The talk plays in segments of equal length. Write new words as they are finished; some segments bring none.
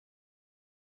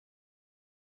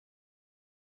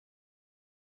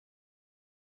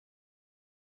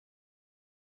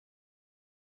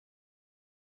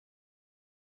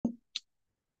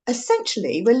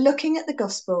Essentially, we're looking at the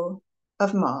Gospel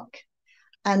of Mark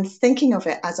and thinking of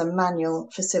it as a manual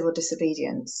for civil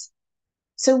disobedience.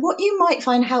 So, what you might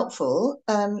find helpful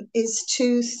is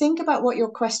to think about what your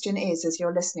question is as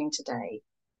you're listening today.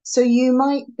 So, you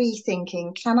might be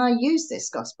thinking, can I use this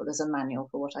gospel as a manual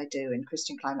for what I do in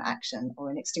Christian Climate Action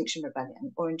or in Extinction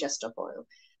Rebellion or in Just Stop Oil?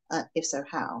 If so,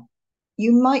 how?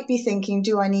 You might be thinking,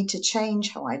 do I need to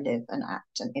change how I live and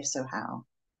act? And if so, how?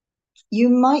 You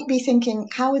might be thinking,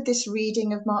 how would this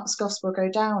reading of Mark's gospel go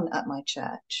down at my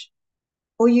church?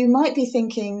 Or you might be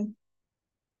thinking,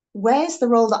 where's the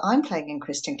role that I'm playing in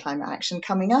Christian Climate Action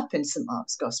coming up in St.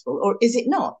 Mark's Gospel, or is it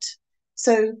not?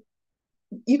 So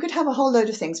you could have a whole load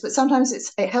of things, but sometimes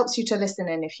it helps you to listen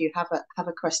in if you have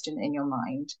a question in your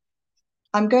mind.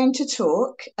 I'm going to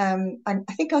talk. I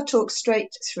think I'll talk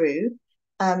straight through.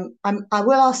 I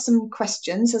will ask some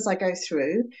questions as I go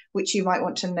through, which you might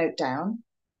want to note down.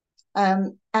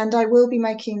 And I will be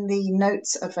making the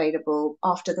notes available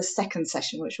after the second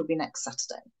session, which will be next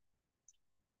Saturday.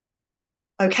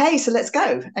 Okay, so let's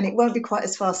go. And it won't be quite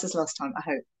as fast as last time, I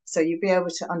hope. So you'll be able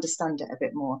to understand it a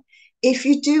bit more. If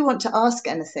you do want to ask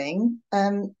anything,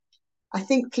 I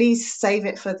think please save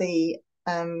it for the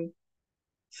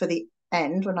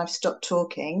end when I've stopped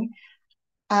talking.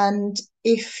 And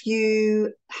if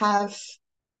you've got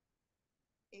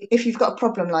a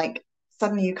problem like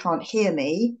suddenly you can't hear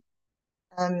me,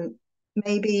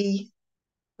 maybe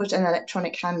put an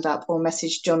electronic hand up or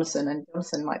message Jonathan, and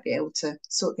Jonathan might be able to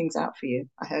sort things out for you,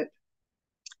 I hope.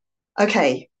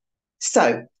 Okay,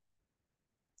 so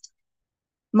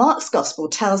Mark's Gospel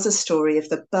tells the story of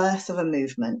the birth of a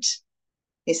movement.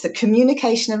 It's the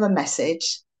communication of a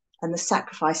message and the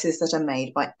sacrifices that are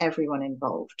made by everyone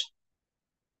involved.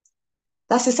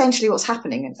 That's essentially what's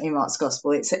happening in Mark's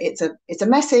Gospel. It's a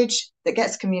message that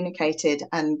gets communicated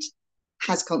and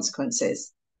has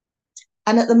consequences.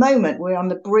 And at the moment, we're on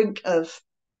the brink of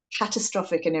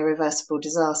catastrophic and irreversible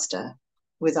disaster,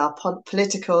 with our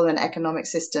political and economic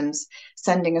systems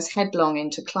sending us headlong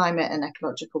into climate and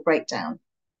ecological breakdown.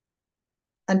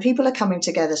 And people are coming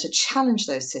together to challenge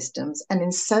those systems, and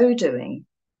in so doing,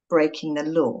 breaking the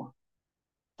law.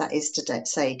 That is to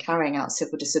say, carrying out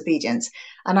civil disobedience.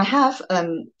 And I have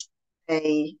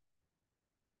a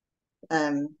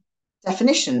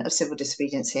definition of civil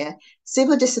disobedience here.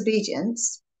 Civil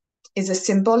disobedience is a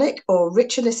symbolic or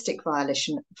ritualistic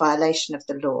violation of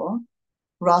the law,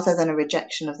 rather than a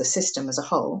rejection of the system as a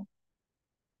whole.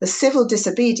 The civil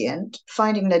disobedient,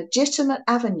 finding legitimate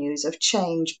avenues of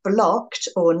change blocked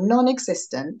or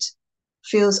non-existent,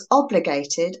 feels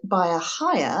obligated by a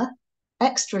higher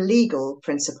extra-legal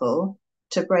principle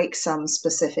to break some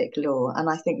specific law. And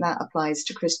I think that applies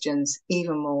to Christians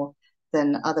even more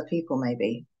than other people,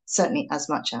 maybe, certainly as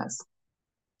much as.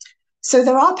 So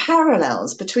there are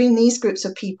parallels between these groups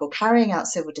of people carrying out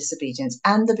civil disobedience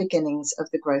and the beginnings of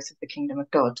the growth of the kingdom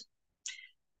of God.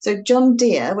 So John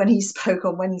Deere, when he spoke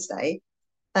on Wednesday,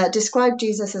 described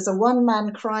Jesus as a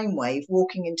one-man crime wave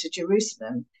walking into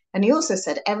Jerusalem. And he also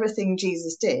said everything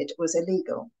Jesus did was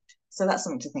illegal. So that's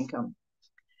something to think on.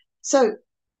 So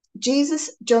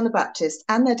Jesus, John the Baptist,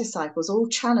 and their disciples all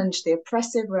challenged the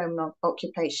oppressive Roman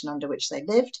occupation under which they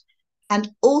lived, and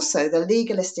also the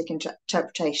legalistic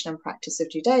interpretation and practice of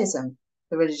Judaism,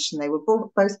 the religion they were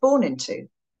both born into.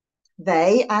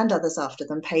 They and others after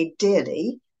them paid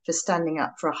dearly for standing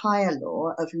up for a higher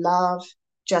law of love,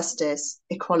 justice,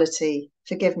 equality,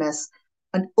 forgiveness,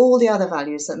 and all the other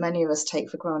values that many of us take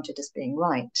for granted as being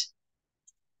right.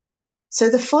 So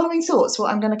the following thoughts,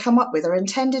 what I'm going to come up with, are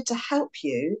intended to help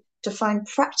you to find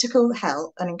practical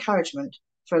help and encouragement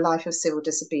for a life of civil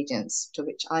disobedience, to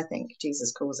which I think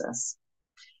Jesus calls us.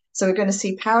 So we're going to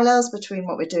see parallels between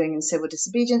what we're doing in civil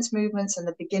disobedience movements and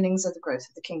the beginnings of the growth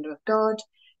of the kingdom of God.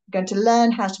 We're going to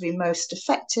learn how to be most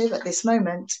effective at this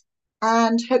moment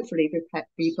and hopefully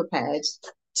be prepared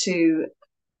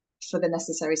for the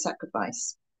necessary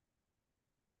sacrifice.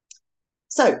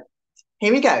 So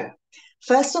here we go.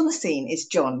 First on the scene is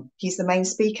John. He's the main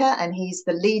speaker and he's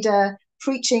the leader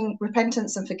preaching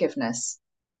repentance and forgiveness.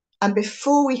 And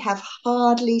before we have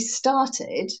hardly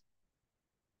started,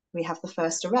 we have the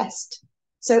first arrest.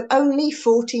 So only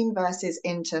 14 verses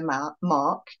into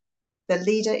Mark, the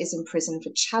leader is in prison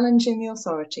for challenging the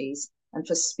authorities and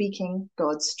for speaking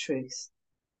God's truth.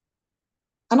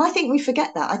 And I think we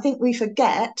forget that. I think we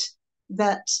forget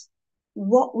that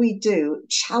what we do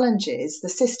challenges the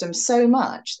system so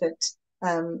much that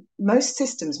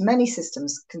many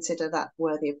systems consider that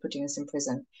worthy of putting us in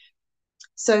prison.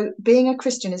 So being a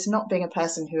Christian is not being a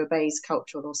person who obeys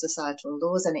cultural or societal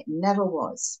laws, and it never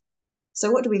was.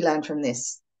 So what do we learn from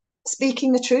this?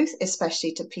 Speaking the truth,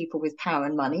 especially to people with power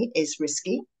and money, is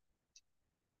risky.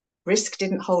 Risk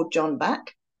didn't hold John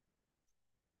back.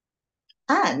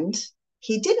 And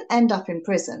he didn't end up in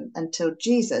prison until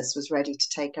Jesus was ready to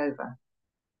take over.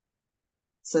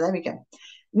 So there we go.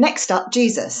 Next up,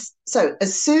 Jesus. So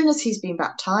as soon as he's been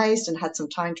baptized and had some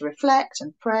time to reflect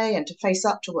and pray and to face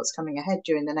up to what's coming ahead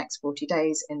during the next 40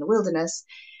 days in the wilderness,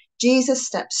 Jesus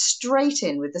steps straight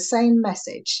in with the same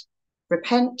message: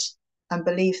 repent and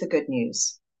believe the good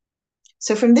news.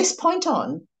 So from this point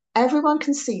on, everyone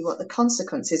can see what the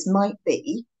consequences might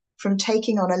be from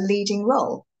taking on a leading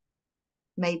role,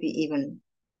 maybe even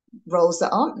roles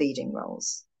that aren't leading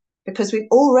roles, because we've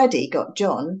already got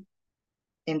John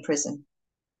in prison.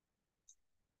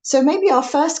 So maybe our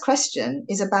first question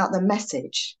is about the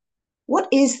message. What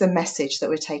is the message that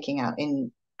we're taking out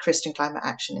in Christian Climate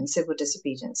Action, in Civil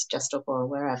Disobedience, Just Stop Oil,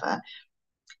 wherever?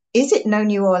 Is it no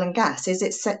new oil and gas? Is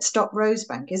it stop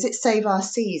Rosebank? Is it save our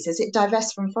seas? Is it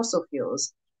divest from fossil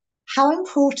fuels? How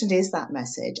important is that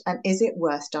message, and is it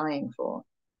worth dying for?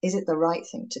 Is it the right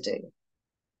thing to do?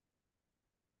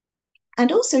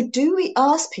 And also, do we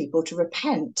ask people to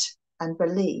repent and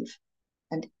believe?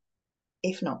 And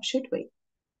if not, should we?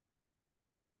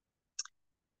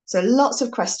 So lots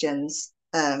of questions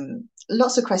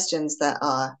that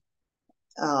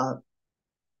are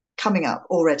coming up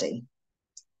already.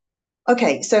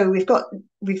 Okay, so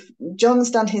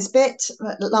John's done his bit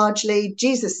largely.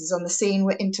 Jesus is on the scene.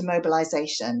 We're into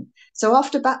mobilization. So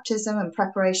after baptism and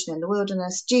preparation in the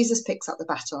wilderness, Jesus picks up the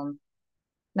baton.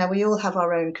 Now, we all have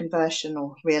our own conversion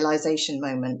or realization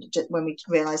moment when we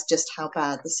realize just how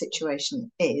bad the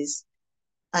situation is.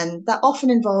 And that often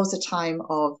involves a time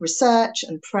of research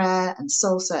and prayer and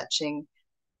soul searching.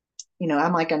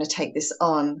 Am I going to take this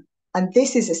on? And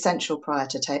this is essential prior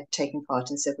to taking part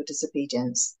in civil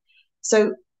disobedience.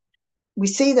 So we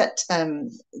see that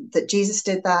Jesus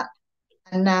did that.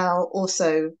 And now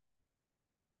also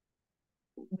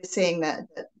we're seeing that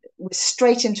we're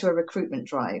straight into a recruitment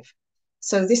drive.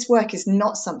 So this work is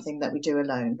not something that we do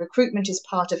alone. Recruitment is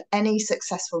part of any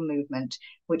successful movement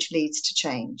which leads to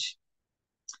change.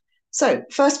 So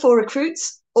first 4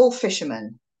 recruits, all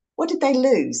fishermen. What did they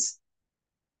lose?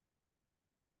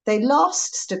 They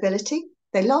lost stability,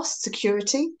 they lost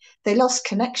security, they lost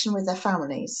connection with their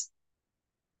families.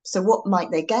 So what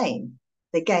might they gain?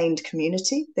 They gained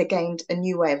community, they gained a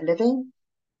new way of living,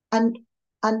 and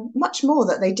much more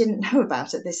that they didn't know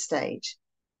about at this stage.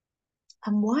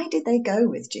 And why did they go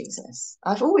with Jesus?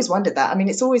 I've always wondered that. I mean,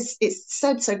 it's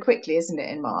said so quickly, isn't it,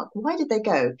 in Mark? Why did they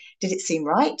go? Did it seem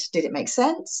right? Did it make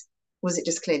sense? Was it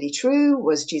just clearly true?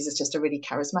 Was Jesus just a really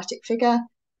charismatic figure?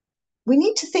 We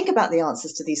need to think about the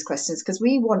answers to these questions because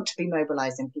we want to be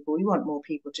mobilizing people. We want more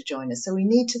people to join us. So we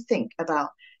need to think about,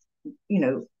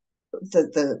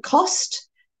 the cost,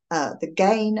 the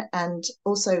gain, and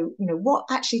also, what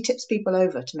actually tips people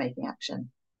over to making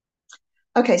action.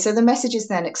 Okay, so the message is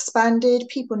then expanded.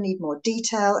 People need more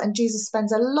detail, and Jesus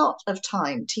spends a lot of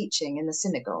time teaching in the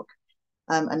synagogue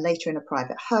and later in a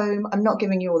private home. I'm not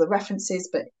giving you all the references,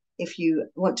 but if you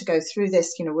want to go through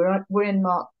this, we're in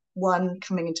Mark 1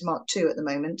 coming into Mark 2 at the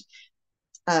moment.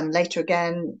 Later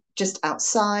again, just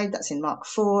outside, that's in Mark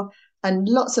 4, and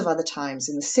lots of other times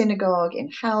in the synagogue, in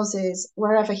houses,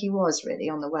 wherever he was really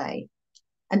on the way.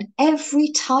 And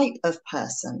every type of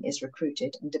person is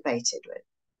recruited and debated with.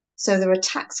 So there are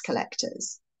tax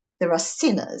collectors, there are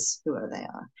sinners, whoever they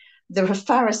are, there are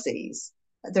Pharisees,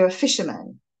 there are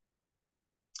fishermen.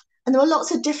 And there were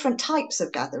lots of different types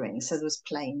of gatherings. So there was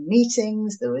plain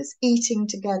meetings, there was eating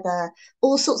together,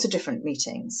 all sorts of different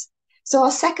meetings. So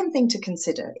our second thing to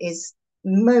consider is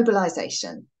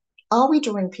mobilization. Are we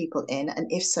drawing people in? And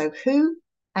if so, who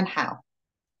and how?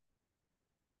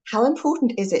 How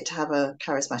important is it to have a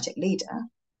charismatic leader?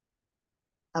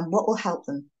 And what will help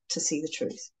them to see the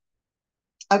truth?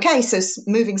 Okay, so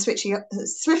moving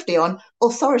swiftly on,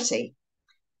 authority.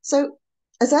 So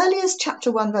as early as chapter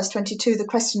 1, verse 22, the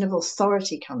question of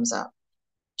authority comes up.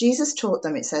 Jesus taught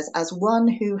them, it says, as one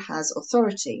who has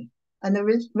authority. And the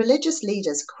religious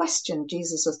leaders questioned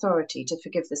Jesus' authority to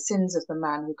forgive the sins of the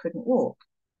man who couldn't walk.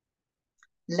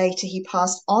 Later, he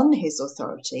passed on his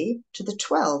authority to the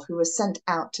 12 who were sent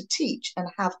out to teach and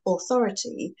have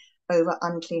authority over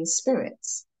unclean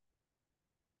spirits.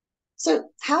 So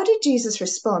how did Jesus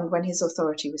respond when his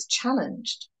authority was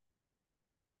challenged?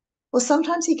 Well,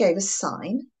 sometimes he gave a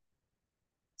sign,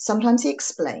 sometimes he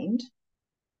explained,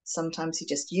 sometimes he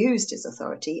just used his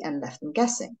authority and left them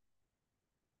guessing.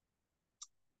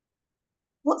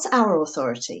 What's our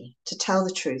authority to tell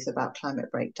the truth about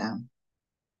climate breakdown?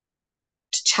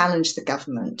 To challenge the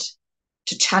government,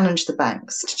 to challenge the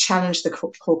banks, to challenge the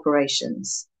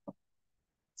corporations?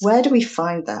 Where do we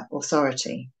find that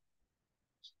authority?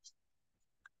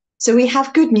 So we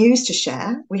have good news to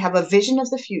share. We have a vision of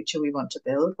the future we want to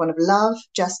build, one of love,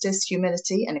 justice,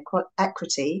 humility, and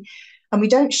equity. And we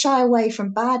don't shy away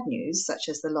from bad news, such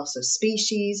as the loss of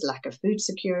species, lack of food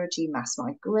security, mass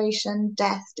migration,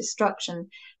 death, destruction,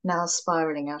 now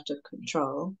spiraling out of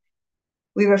control.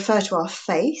 We refer to our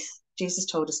faith. Jesus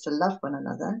told us to love one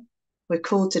another. We're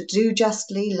called to do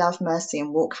justly, love mercy,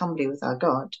 and walk humbly with our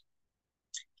God.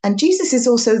 And Jesus is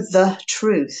also the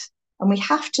truth. And we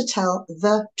have to tell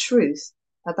the truth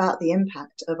about the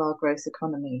impact of our growth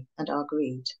economy and our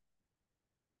greed.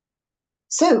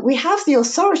 So we have the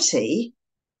authority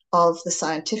of the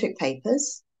scientific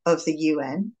papers, of the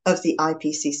UN, of the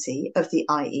IPCC, of the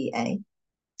IEA.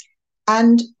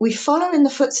 And we follow in the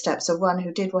footsteps of one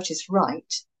who did what is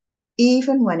right,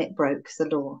 even when it broke the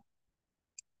law.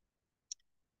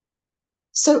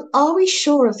 So are we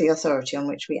sure of the authority on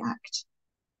which we act?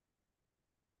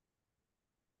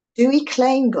 Do we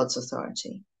claim God's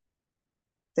authority?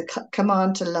 The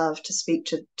command to love, to speak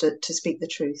the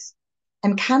truth.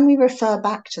 And can we refer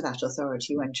back to that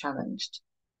authority when challenged?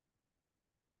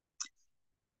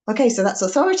 Okay, so that's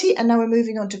authority, and now we're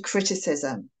moving on to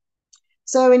criticism.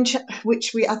 So I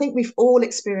think we've all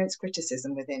experienced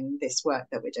criticism within this work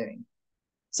that we're doing.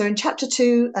 So in chapter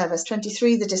 2, verse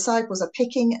 23, the disciples are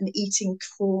picking and eating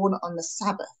corn on the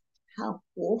Sabbath. How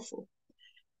awful.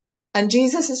 And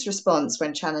Jesus' response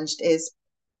when challenged is,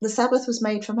 the Sabbath was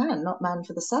made for man, not man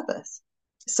for the Sabbath.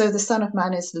 So the Son of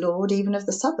Man is Lord even of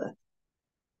the Sabbath.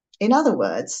 In other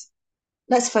words,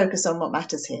 let's focus on what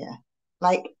matters here.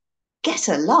 Like, get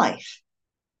a life.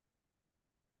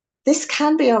 This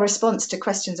can be our response to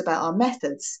questions about our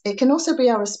methods. It can also be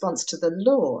our response to the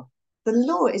law. The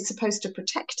law is supposed to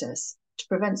protect us, to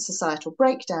prevent societal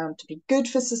breakdown, to be good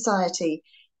for society.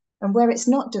 And where it's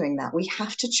not doing that, we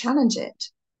have to challenge it.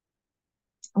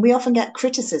 And we often get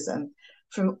criticism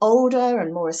from older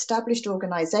and more established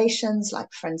organizations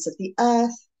like Friends of the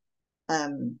Earth,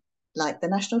 like the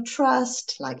National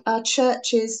Trust, like our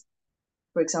churches,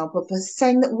 for example, for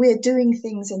saying that we're doing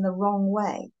things in the wrong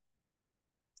way.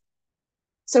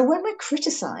 So when we're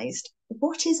criticized,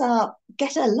 what is our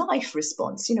get a life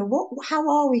response? How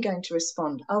are we going to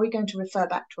respond? Are we going to refer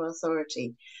back to our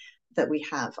authority that we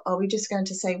have? Are we just going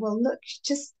to say, well, look,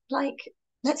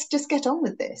 let's just get on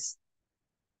with this?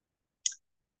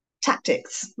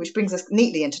 Tactics, which brings us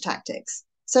neatly into tactics.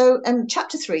 So in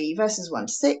chapter 3, verses 1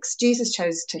 to 6, Jesus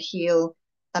chose to heal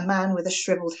a man with a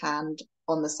shriveled hand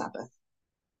on the Sabbath.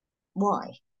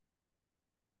 Why?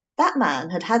 That man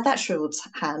had had that shriveled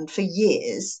hand for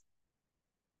years,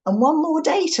 and one more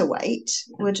day to wait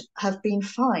would have been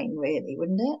fine, really,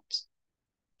 wouldn't it?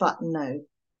 But no.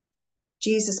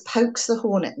 Jesus pokes the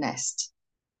hornet nest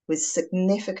with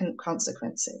significant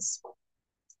consequences.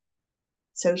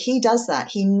 So he does that.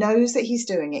 He knows that he's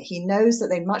doing it. He knows that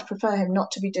they much prefer him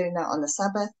not to be doing that on the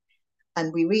Sabbath.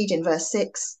 And we read in verse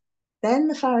 6, then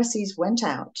the Pharisees went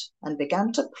out and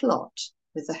began to plot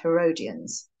with the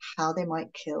Herodians how they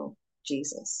might kill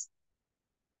Jesus.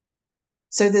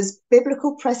 So there's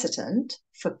biblical precedent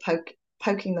for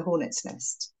poking the hornet's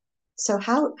nest. So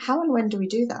how and when do we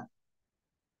do that?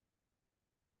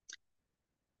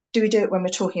 Do we do it when we're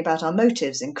talking about our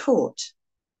motives in court?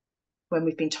 When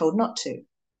we've been told not to?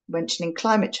 Mentioning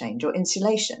climate change or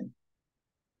insulation?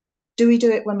 Do we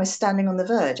do it when we're standing on the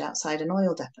verge outside an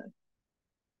oil depot?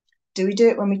 Do we do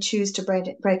it when we choose to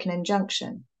break an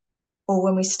injunction? Or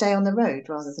when we stay on the road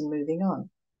rather than moving on?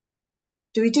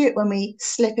 Do we do it when we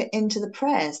slip it into the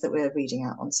prayers that we're reading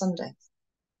out on Sunday?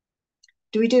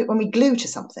 Do we do it when we glue to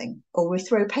something or we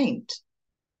throw paint?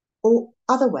 Or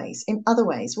in other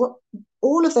ways,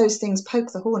 all of those things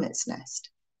poke the hornet's nest.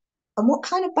 And what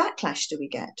kind of backlash do we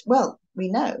get? Well, we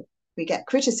know. We get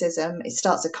criticism, it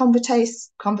starts a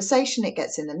conversation, it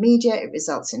gets in the media, it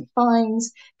results in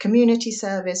fines, community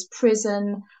service,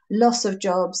 prison, loss of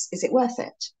jobs. Is it worth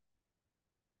it?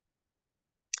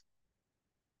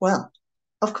 Well,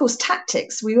 of course,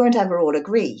 tactics, we won't ever all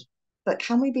agree, but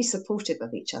can we be supportive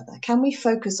of each other? Can we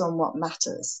focus on what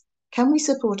matters? Can we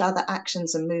support other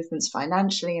actions and movements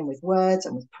financially and with words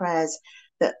and with prayers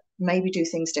that maybe do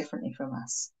things differently from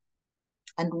us?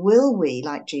 And will we,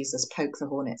 like Jesus, poke the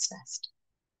hornet's nest?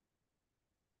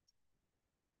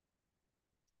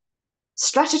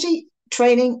 Strategy,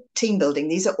 training, team building,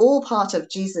 these are all part of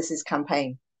Jesus's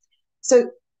campaign.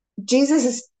 So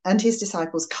Jesus and his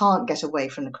disciples can't get away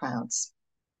from the crowds.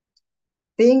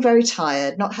 Being very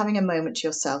tired, not having a moment to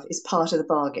yourself is part of the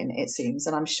bargain, it seems,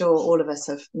 and I'm sure all of us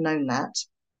have known that.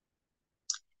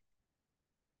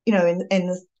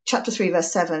 In chapter 3,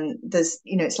 verse 7, there's,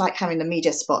 it's like having the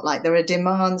media spotlight. There are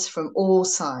demands from all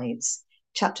sides.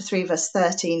 Chapter 3, verse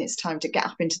 13, it's time to get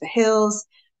up into the hills.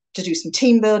 to do some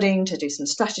team building, to do some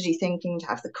strategy thinking, to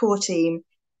have the core team.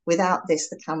 Without this,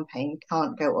 the campaign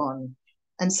can't go on.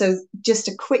 And so just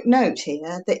a quick note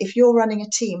here that if you're running a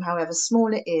team, however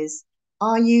small it is,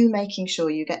 are you making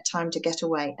sure you get time to get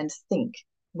away and think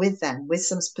with them, with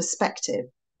some perspective,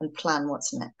 and plan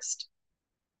what's next?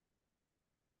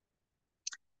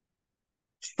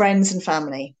 Friends and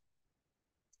family.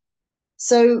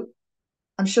 So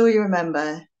I'm sure you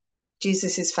remember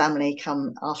Jesus's family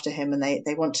come after him and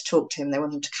they want to talk to him. They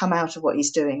want him to come out of what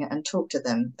he's doing and talk to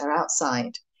them. They're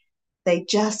outside. They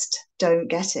just don't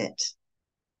get it.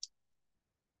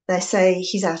 They say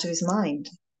he's out of his mind.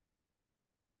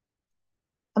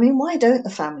 I mean, why don't the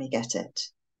family get it?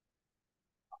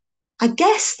 I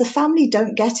guess the family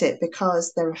don't get it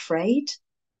because they're afraid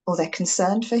or they're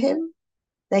concerned for him.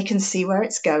 They can see where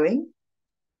it's going.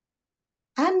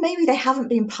 And maybe they haven't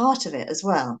been part of it as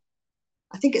well.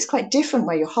 I think it's quite different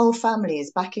where your whole family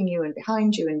is backing you and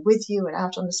behind you and with you and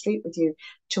out on the street with you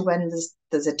to when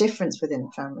there's a difference within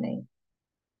the family.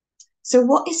 So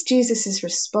what is Jesus's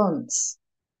response?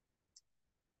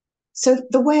 So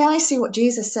the way I see what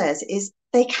Jesus says is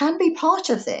they can be part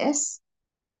of this,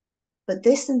 but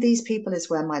this and these people is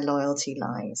where my loyalty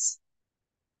lies.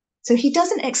 So he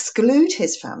doesn't exclude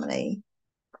his family,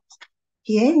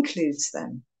 he includes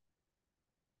them.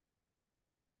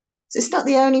 So it's not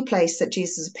the only place that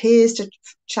Jesus appears to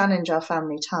challenge our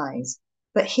family ties,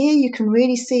 but here you can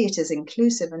really see it as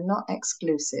inclusive and not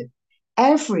exclusive.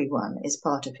 Everyone is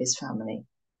part of his family.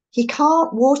 He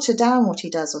can't water down what he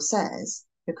does or says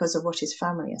because of what his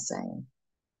family are saying.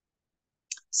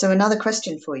 So another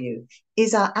question for you,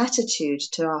 is our attitude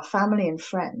to our family and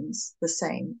friends the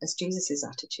same as Jesus's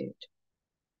attitude?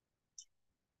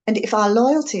 And if our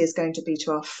loyalty is going to be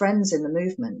to our friends in the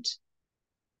movement,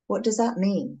 what does that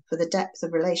mean for the depth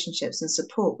of relationships and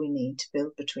support we need to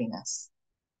build between us?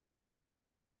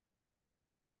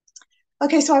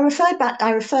 Okay, so I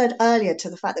referred earlier to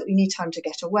the fact that we need time to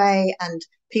get away and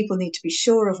people need to be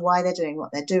sure of why they're doing what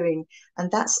they're doing.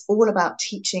 And that's all about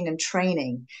teaching and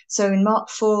training. So in Mark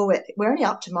 4, we're only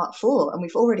up to Mark 4 and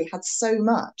we've already had so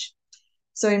much.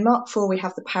 So in Mark 4, we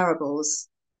have the parables.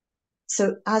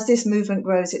 So as this movement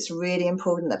grows, it's really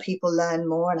important that people learn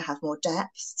more and have more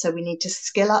depth. So we need to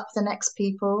skill up the next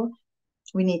people.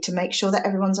 We need to make sure that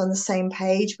everyone's on the same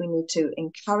page. We need to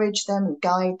encourage them and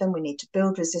guide them. We need to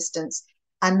build resistance.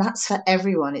 And that's for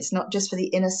everyone. It's not just for the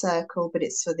inner circle, but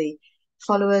it's for the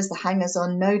followers, the hangers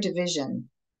on, no division.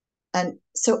 And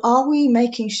so are we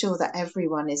making sure that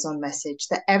everyone is on message,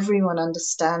 that everyone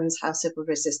understands how civil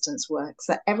resistance works,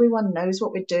 that everyone knows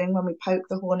what we're doing when we poke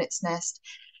the hornet's nest,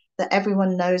 that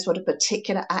everyone knows what a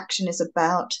particular action is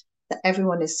about, that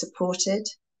everyone is supported?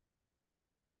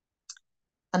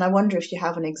 And I wonder if you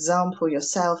have an example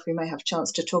yourself, we may have a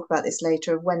chance to talk about this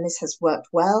later, of when this has worked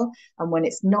well and when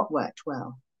it's not worked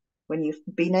well, when you've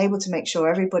been able to make sure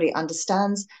everybody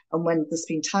understands and when there's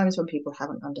been times when people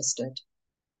haven't understood.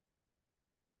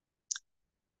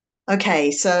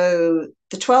 Okay, so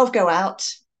the 12 go out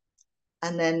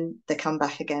and then they come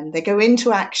back again. They go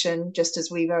into action just as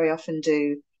we very often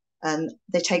do.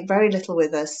 They take very little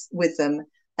with them.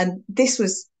 And this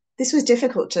was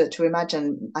difficult to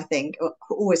imagine, I think, or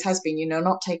always has been,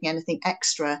 not taking anything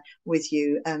extra with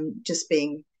you, just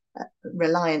being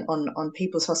reliant on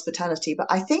people's hospitality. But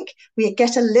I think we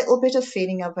get a little bit of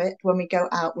feeling of it when we go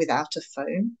out without a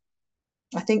phone.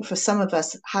 I think for some of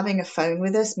us, having a phone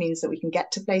with us means that we can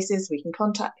get to places, we can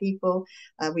contact people,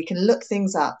 we can look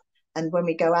things up. And when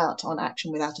we go out on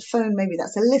action without a phone, maybe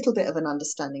that's a little bit of an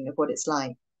understanding of what it's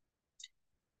like.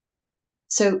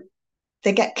 So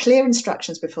they get clear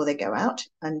instructions before they go out,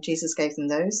 and Jesus gave them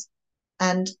those.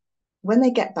 And when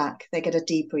they get back, they get a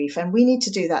debrief. And we need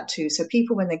to do that too. So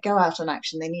people, when they go out on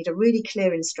action, they need a really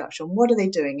clear instruction. What are they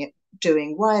doing?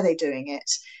 Why are they doing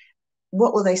it?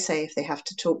 What will they say if they have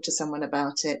to talk to someone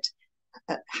about it?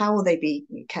 How will they be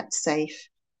kept safe?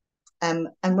 And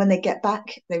when they get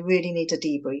back, they really need a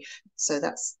debrief. So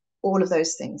that's all of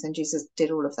those things. And Jesus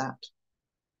did all of that.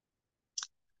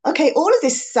 Okay, all of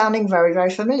this is sounding very, very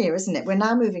familiar, isn't it? We're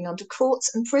now moving on to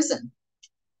courts and prison.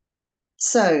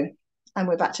 So, and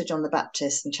we're back to John the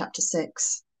Baptist in chapter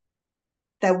 6.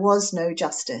 There was no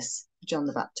justice for John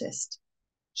the Baptist.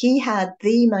 He had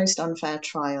the most unfair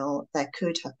trial there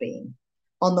could have been,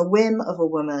 on the whim of a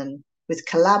woman, with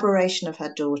collaboration of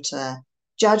her daughter,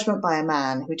 judgment by a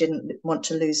man who didn't want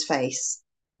to lose face,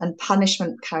 and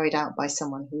punishment carried out by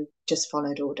someone who just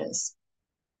followed orders.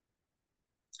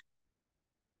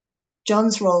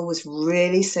 John's role was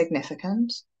really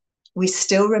significant. We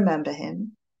still remember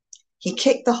him. He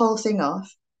kicked the whole thing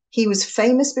off. He was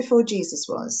famous before Jesus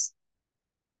was,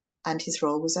 and his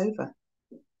role was over.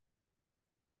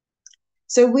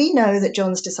 So we know that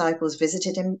John's disciples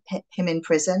visited him in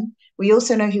prison. We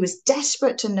also know he was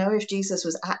desperate to know if Jesus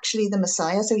was actually the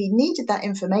Messiah. So he needed that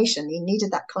information. He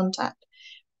needed that contact.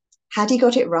 Had he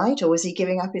got it right, or was he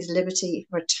giving up his liberty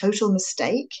for a total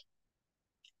mistake?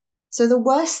 So the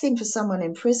worst thing for someone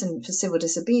in prison for civil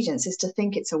disobedience is to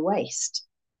think it's a waste,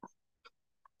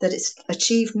 that it's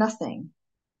achieved nothing,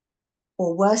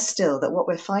 or worse still, that what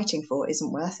we're fighting for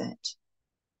isn't worth it.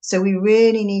 So we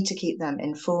really need to keep them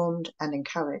informed and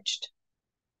encouraged.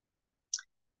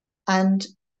 And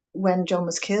when John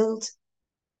was killed,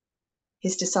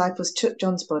 his disciples took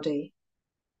John's body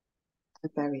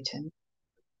and buried him.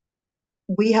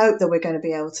 We hope that we're going to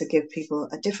be able to give people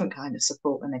a different kind of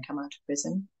support when they come out of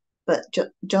prison, but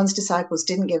John's disciples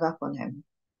didn't give up on him.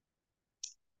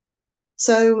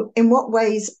 So in what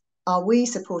ways are we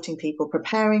supporting people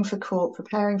preparing for court,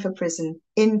 preparing for prison,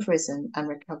 in prison, and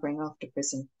recovering after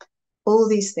prison? All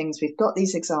these things, we've got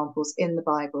these examples in the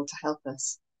Bible to help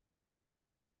us.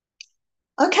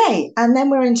 Okay, and then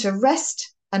we're into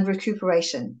rest and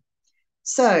recuperation.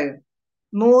 So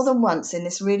more than once in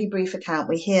this really brief account,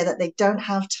 we hear that they don't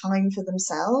have time for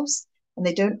themselves and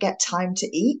they don't get time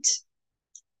to eat.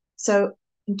 So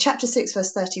in chapter 6,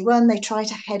 verse 31, they try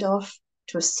to head off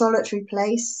to a solitary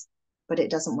place, but it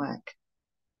doesn't work.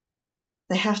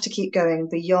 They have to keep going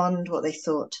beyond what they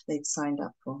thought they'd signed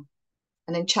up for.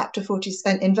 And in chapter 40,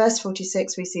 in verse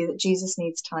 46, we see that Jesus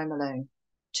needs time alone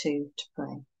to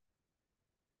pray.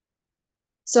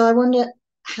 So I wonder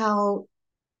how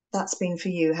that's been for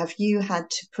you. Have you had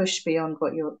to push beyond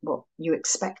what you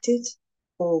expected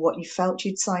or what you felt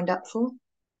you'd signed up for?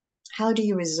 How do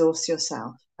you resource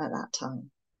yourself at that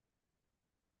time?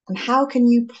 And how can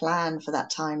you plan for that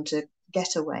time to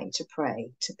get away, to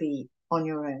pray, to be on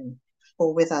your own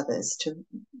or with others, to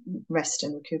rest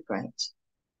and recuperate?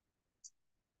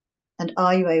 And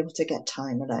are you able to get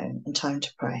time alone and time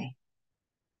to pray?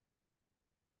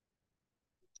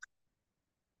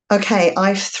 Okay,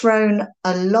 I've thrown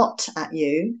a lot at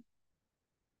you.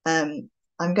 I'm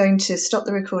going to stop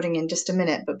the recording in just a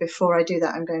minute, but before I do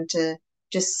that, I'm going to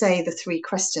just say the three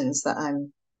questions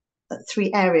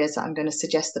three areas that I'm going to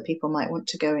suggest that people might want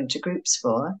to go into groups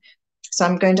for. So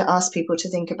I'm going to ask people to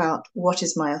think about, what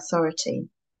is my authority?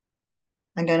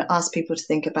 I'm going to ask people to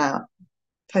think about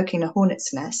poking a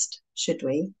hornet's nest, should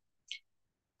we?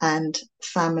 And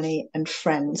family and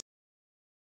friends.